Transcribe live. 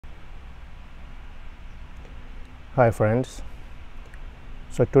Hi friends,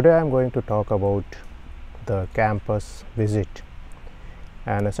 so today I'm going to talk about the campus visit,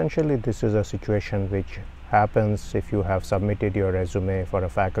 and essentially this is a situation which happens if you have submitted your resume for a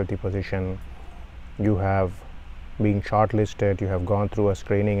faculty position, you have been shortlisted, you have gone through a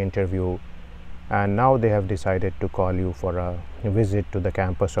screening interview, and now they have decided to call you for a visit to the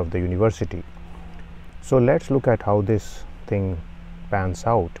campus of the university. So let's look at how this thing pans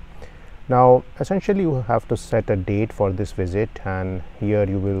out. Now essentially you have to set a date for this visit, and here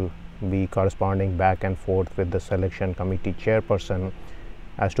you will be corresponding back and forth with the selection committee chairperson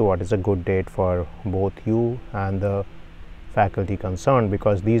as to what is a good date for both you and the faculty concerned,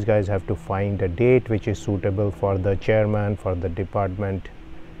 because these guys have to find a date which is suitable for the chairman, for the department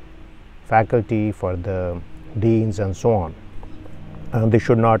faculty, for the deans and so on. They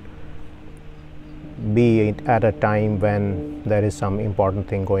should not be at a time when there is some important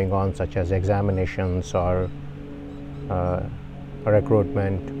thing going on, such as examinations or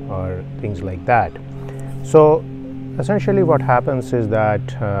recruitment or things like that. So essentially what happens is that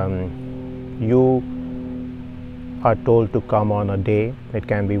you are told to come on a day. It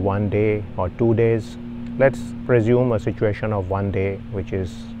can be 1 day or 2 days. Let's presume a situation of 1 day, which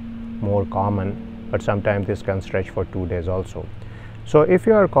is more common, but sometimes this can stretch for 2 days also. So if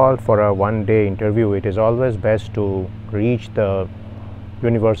you are called for a 1-day interview, it is always best to reach the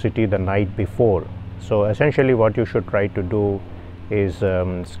university the night before. So essentially what you should try to do is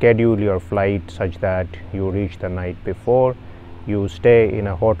schedule your flight such that you reach the night before. You stay in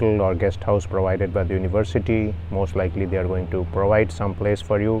a hotel or guest house provided by the university. Most likely they are going to provide some place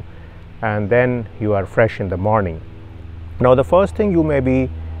for you, and then you are fresh in the morning. Now the first thing you may be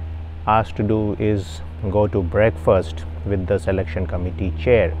asked to do is go to breakfast with the selection committee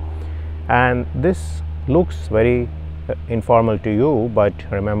chair, and this looks very informal to you, but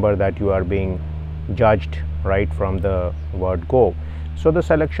remember that you are being judged right from the word go. So the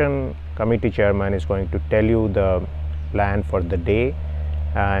selection committee chairman is going to tell you the plan for the day,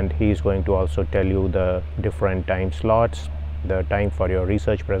 and he is going to also tell you the different time slots, the time for your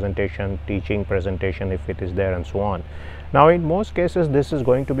research presentation, teaching presentation if it is there, and so on. Now in most cases this is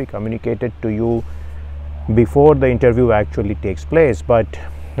going to be communicated to you before the interview actually takes place, but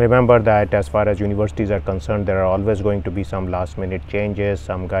remember that as far as universities are concerned, there are always going to be some last minute changes.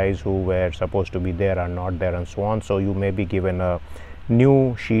 Some guys who were supposed to be there are not there, and so on. So you may be given a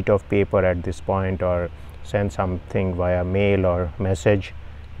new sheet of paper at this point, or send something via mail or message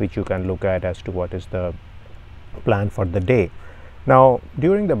which you can look at as to what is the plan for the day. Now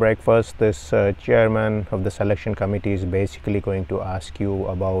during the breakfast, this chairman of the selection committee is basically going to ask you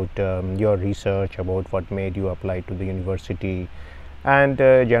about your research, about what made you apply to the university, and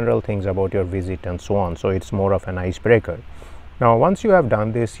general things about your visit and so on. So it's more of an icebreaker. Now once you have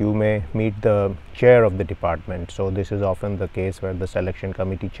done this, you may meet the chair of the department. So this is often the case where the selection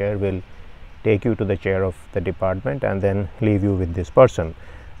committee chair will take you to the chair of the department and then leave you with this person.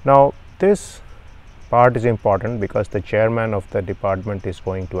 Now this part is important because the chairman of the department is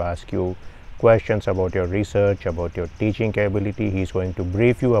going to ask you questions about your research, about your teaching capability. He is going to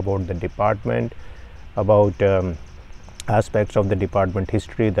brief you about the department, about aspects of the department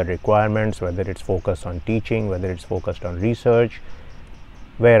history, the requirements, whether it's focused on teaching, whether it's focused on research,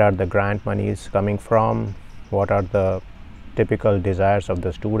 where are the grant monies coming from, what are the typical desires of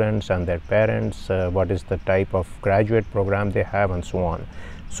the students and their parents, what is the type of graduate program they have, and so on.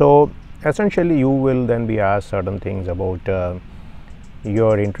 So essentially you will then be asked certain things about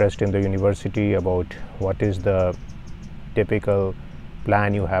your interest in the university, about what is the typical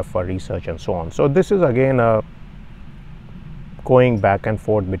plan you have for research, and so on. So this is again a going back and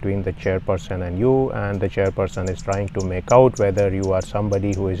forth between the chairperson and you, and the chairperson is trying to make out whether you are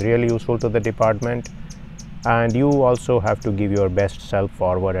somebody who is really useful to the department, and you also have to give your best self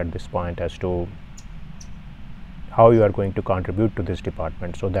forward at this point as to how you are going to contribute to this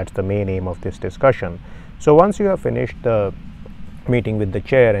department. So that's the main aim of this discussion. So once you have finished the meeting with the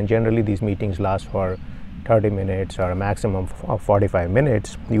chair, and generally these meetings last for 30 minutes or a maximum of 45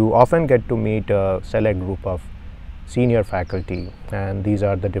 minutes, you often get to meet a select group of senior faculty, and these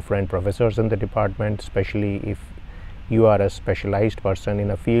are the different professors in the department. Especially if you are a specialized person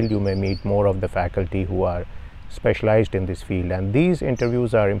in a field, you may meet more of the faculty who are specialized in this field, and these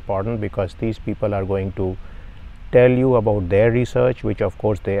interviews are important because these people are going to tell you about their research, which of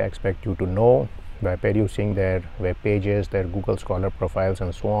course they expect you to know by perusing their web pages, their Google Scholar profiles,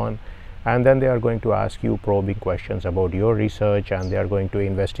 and so on. And then they are going to ask you probing questions about your research, and they are going to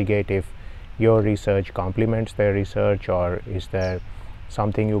investigate if your research complements their research, or is there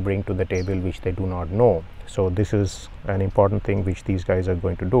something you bring to the table which they do not know. So this is an important thing which these guys are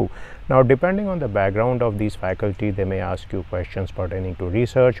going to do. Now, depending on the background of these faculty, they may ask you questions pertaining to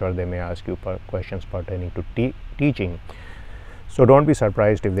research, or they may ask you questions pertaining to teaching. So don't be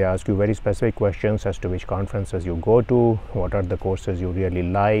surprised if they ask you very specific questions as to which conferences you go to, what are the courses you really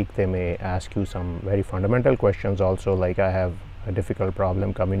like. They may ask you some very fundamental questions also, like, I have a difficult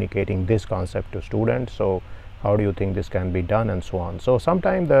problem communicating this concept to students, so how do you think this can be done, and so on. So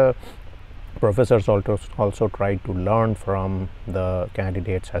sometimes the professors also try to learn from the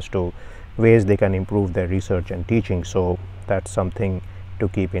candidates as to ways they can improve their research and teaching. So that's something to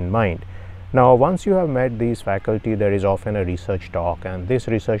keep in mind. Now, once you have met these faculty, there is often a research talk, and this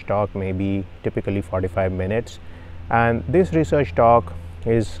research talk may be typically 45 minutes. And this research talk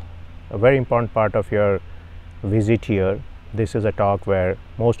is a very important part of your visit here. This is a talk where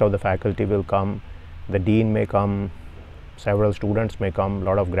most of the faculty will come, the dean may come, several students may come, a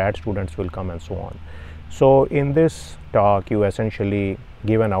lot of grad students will come, and so on. So in this talk, you essentially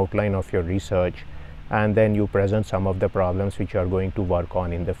give an outline of your research, and then you present some of the problems which you are going to work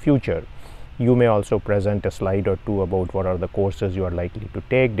on in the future. You may also present a slide or two about what are the courses you are likely to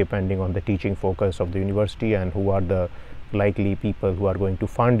take, depending on the teaching focus of the university, and who are the likely people who are going to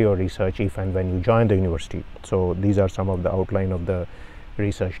fund your research if and when you join the university. So these are some of the outline of the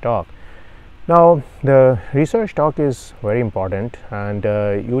research talk. Now, the research talk is very important, and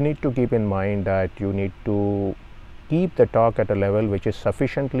you need to keep in mind that you need to keep the talk at a level which is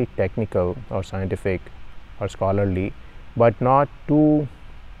sufficiently technical or scientific or scholarly, but not too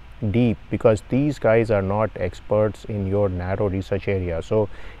deep, because these guys are not experts in your narrow research area. So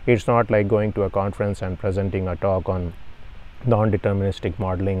it's not like going to a conference and presenting a talk on non-deterministic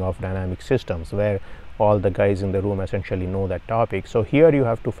modeling of dynamic systems, where all the guys in the room essentially know that topic. So here you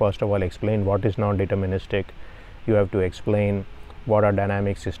have to first of all explain what is non-deterministic. You have to explain what are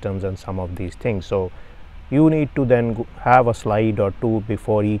dynamic systems and some of these things. So you need to then have a slide or two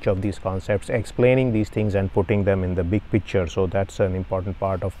before each of these concepts, explaining these things and putting them in the big picture. So that's an important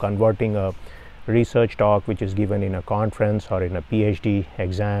part of converting a research talk which is given in a conference or in a PhD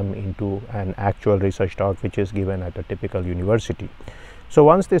exam into an actual research talk which is given at a typical university. So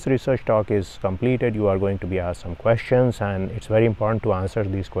once this research talk is completed, you are going to be asked some questions, and it's very important to answer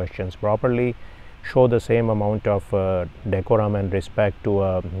these questions properly. Show the same amount of decorum and respect to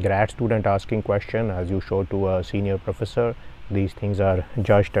a grad student asking question as you show to a senior professor. These things are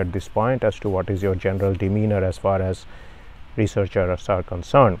judged at this point as to what is your general demeanor as far as researchers are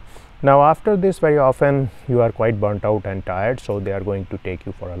concerned. Now, after this, very often you are quite burnt out and tired, so they are going to take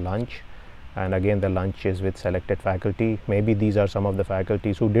you for a lunch, and again the lunch is with selected faculty. Maybe these are some of the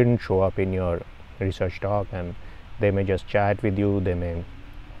faculties who didn't show up in your research talk, and they may just chat with you. They may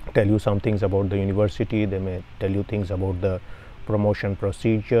tell you some things about the university, they may tell you things about the promotion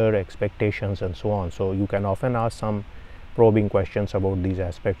procedure, expectations, and so on. So you can often ask some probing questions about these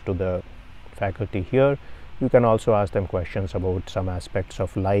aspects to the faculty here. You can also ask them questions about some aspects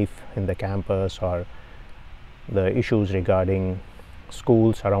of life in the campus, or the issues regarding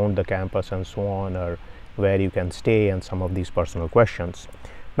schools around the campus and so on, or where you can stay, and some of these personal questions.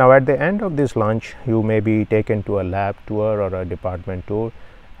 Now, at the end of this lunch, you may be taken to a lab tour or a department tour,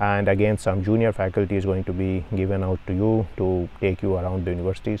 and again some junior faculty is going to be given out to you to take you around the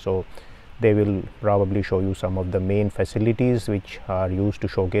university. So they will probably show you some of the main facilities which are used to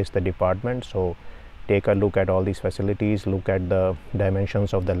showcase the department. So take a look at all these facilities, look at the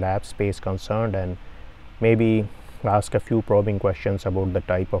dimensions of the lab space concerned, and maybe ask a few probing questions about the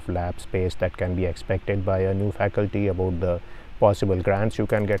type of lab space that can be expected by a new faculty, about the possible grants you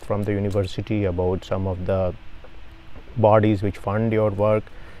can get from the university, about some of the bodies which fund your work,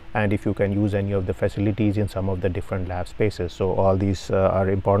 and if you can use any of the facilities in some of the different lab spaces. So all these are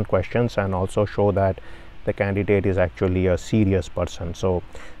important questions, and also show that the candidate is actually a serious person. So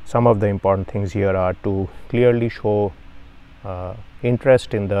some of the important things here are to clearly show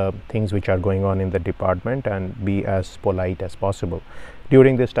interest in the things which are going on in the department, and be as polite as possible.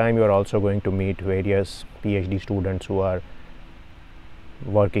 During this time, you are also going to meet various PhD students who are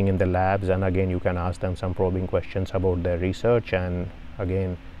working in the labs, and again you can ask them some probing questions about their research, and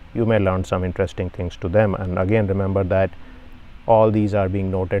again you may learn some interesting things to them. And again, remember that all these are being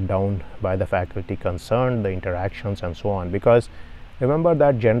noted down by the faculty concerned, the interactions and so on, because remember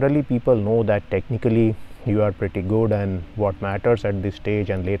that generally people know that technically you are pretty good, and what matters at this stage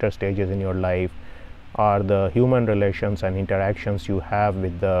and later stages in your life are the human relations and interactions you have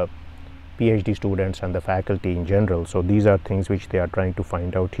with the PhD students and the faculty in general. So these are things which they are trying to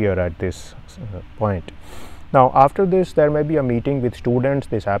find out here at this point. Now after this there may be a meeting with students.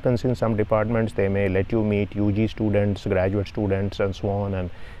 This happens in some departments. They may let you meet UG students, graduate students and so on, and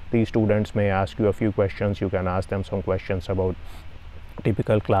these students may ask you a few questions. You can ask them some questions about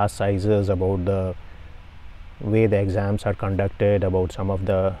typical class sizes, about the way the exams are conducted, about some of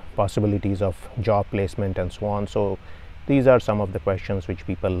the possibilities of job placement and so on. So these are some of the questions which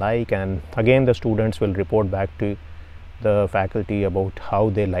people like, and again the students will report back to the faculty about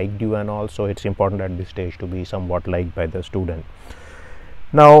how they liked you, and also it's important at this stage to be somewhat liked by the student.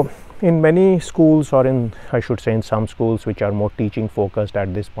 Now in many schools, or in I should say in some schools which are more teaching focused,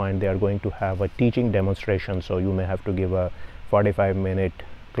 at this point they are going to have a teaching demonstration. So you may have to give a 45-minute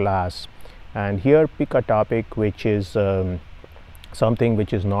class, and here pick a topic which is something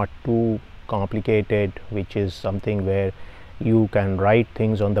which is not too complicated, which is something where you can write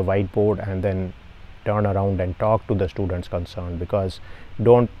things on the whiteboard and then turn around and talk to the students concerned. Because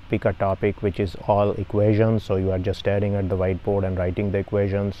don't pick a topic which is all equations, so you are just staring at the whiteboard and writing the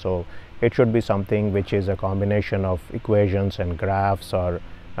equations. So it should be something which is a combination of equations and graphs, or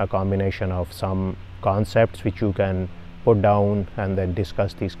a combination of some concepts which you can put down and then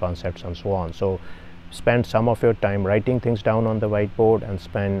discuss these concepts and so on. So spend some of your time writing things down on the whiteboard, and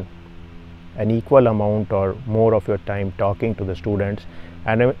spend an equal amount or more of your time talking to the students.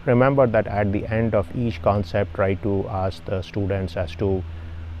 And remember that at the end of each concept, try to ask the students as to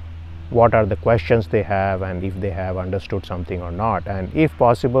what are the questions they have, and if they have understood something or not. And if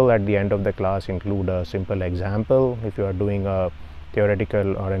possible, at the end of the class, include a simple example. If you are doing a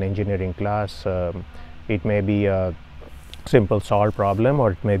theoretical or an engineering class, it may be a simple solved problem,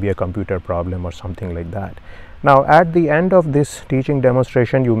 or it may be a computer problem or something like that. Now at the end of this teaching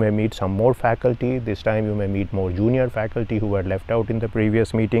demonstration, you may meet some more faculty. This time you may meet more junior faculty who were left out in the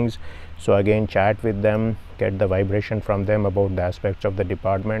previous meetings. So again, chat with them, get the vibration from them about the aspects of the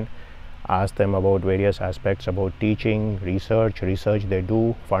department, ask them about various aspects about teaching, research they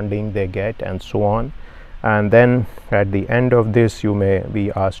do, funding they get, and so on. And then at the end of this, you may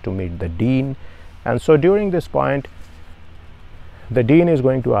be asked to meet the dean. And so during this point, the dean is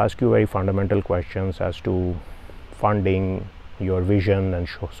going to ask you very fundamental questions as to funding, your vision, and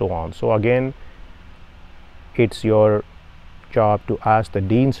so on. So again, it's your job to ask the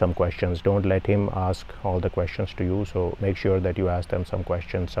dean some questions. Don't let him ask all the questions to you. So make sure that you ask them some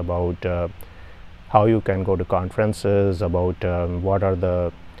questions about how you can go to conferences, about what are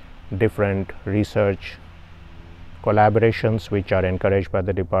the different research collaborations which are encouraged by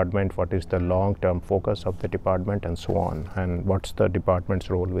the department, what is the long-term focus of the department, and so on, and what's the department's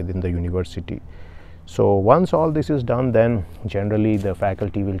role within the university. So once all this is done, then generally the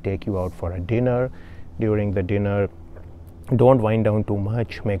faculty will take you out for a dinner. During the dinner, don't wind down too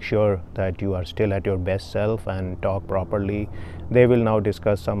much. Make sure that you are still at your best self and talk properly. They will now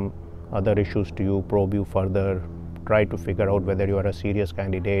discuss some other issues to you, probe you further, try to figure out whether you are a serious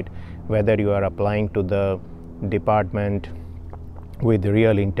candidate, whether you are applying to the department with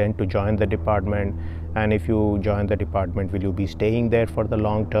real intent to join the department, and if you join the department, will you be staying there for the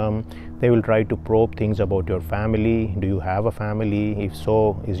long term. They will try to probe things about your family. Do you have a family? If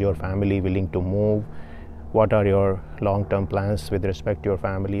so, is your family willing to move? What are your long-term plans with respect to your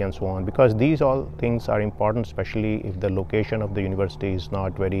family, and so on, because these all things are important, especially if the location of the university is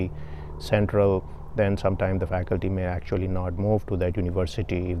not very central. Then sometimes the faculty may actually not move to that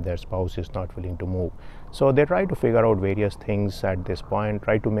university if their spouse is not willing to move. So they try to figure out various things at this point.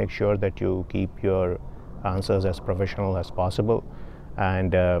 Try to make sure that you keep your answers as professional as possible,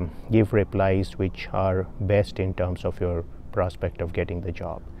 and give replies which are best in terms of your prospect of getting the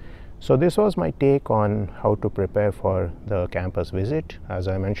job. So this was my take on how to prepare for the campus visit. As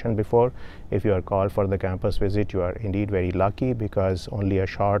I mentioned before, if you are called for the campus visit, you are indeed very lucky, because only a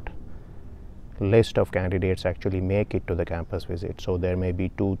short list of candidates actually make it to the campus visit. So there may be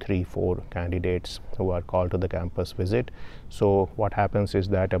 2, 3, 4 candidates who are called to the campus visit. So what happens is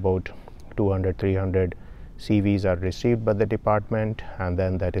that about 200, 300 CVs are received by the department, and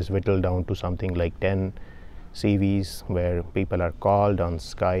then that is whittled down to something like 10 CVs where people are called on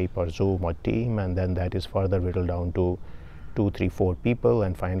Skype or Zoom or Team, and then that is further whittled down to 2, 3, 4 people,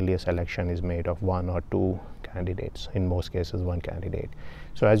 and finally a selection is made of 1 or 2 candidates, in most cases 1 candidate.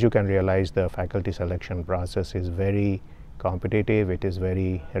 So as you can realize, the faculty selection process is very competitive, it is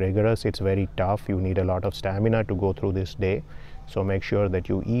very rigorous, it's very tough. You need a lot of stamina to go through this day. So make sure that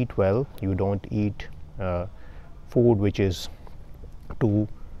you eat well, you don't eat food which is too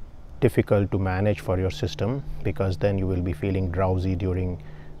difficult to manage for your system, because then you will be feeling drowsy during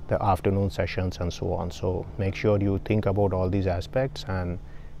the afternoon sessions and so on. So make sure you think about all these aspects and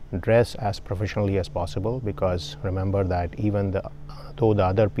dress as professionally as possible, because remember that even though the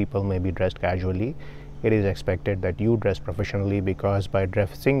other people may be dressed casually, it is expected that you dress professionally, because by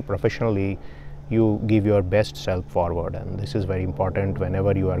dressing professionally you give your best self forward, and this is very important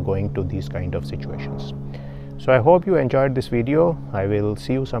whenever you are going to these kind of situations. So I hope you enjoyed this video. I will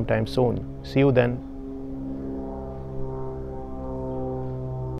see you sometime soon. See you then.